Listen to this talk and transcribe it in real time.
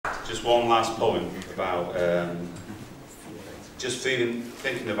Just one last poem about just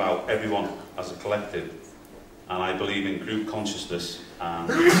thinking about everyone as a collective. And I believe in group consciousness. And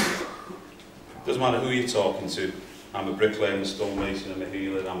it doesn't matter who you're talking to. I'm a bricklayer, I'm a stonemason, I'm a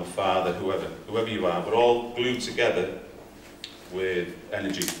healer, I'm a father, whoever you are. We're all glued together with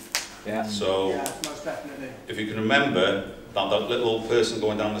energy. Yeah. So, yeah, most definitely. If you can remember that little old person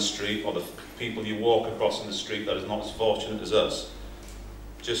going down the street, or the people you walk across in the street that is not as fortunate as us,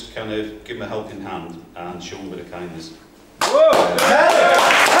 just kind of give them a helping hand and show them a bit of kindness.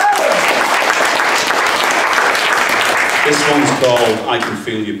 This one's called I Can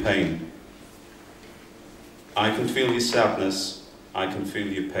Feel Your Pain. I can feel your sadness, I can feel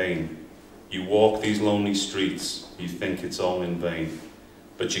your pain. You walk these lonely streets, you think it's all in vain.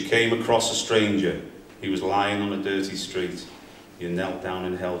 But you came across a stranger, he was lying on a dirty street. You knelt down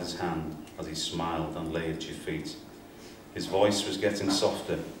and held his hand as he smiled and lay at your feet. His voice was getting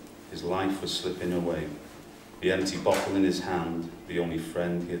softer, his life was slipping away. The empty bottle in his hand, the only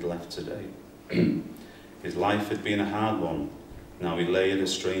friend he had left today. His life had been a hard one, now he lay at a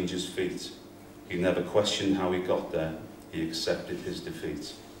stranger's feet. He never questioned how he got there, he accepted his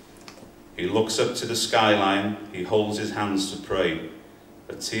defeat. He looks up to the skyline, he holds his hands to pray.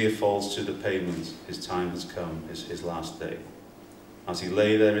 A tear falls to the pavement, his time has come, it's his last day. As he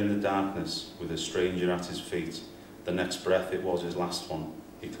lay there in the darkness, with a stranger at his feet, the next breath it was his last one,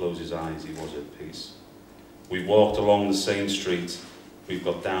 he closed his eyes, he was at peace. We walked along the same street, we've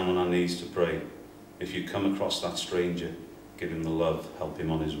got down on our knees to pray. If you come across that stranger, give him the love, help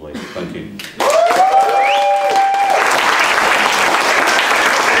him on his way. Thank you.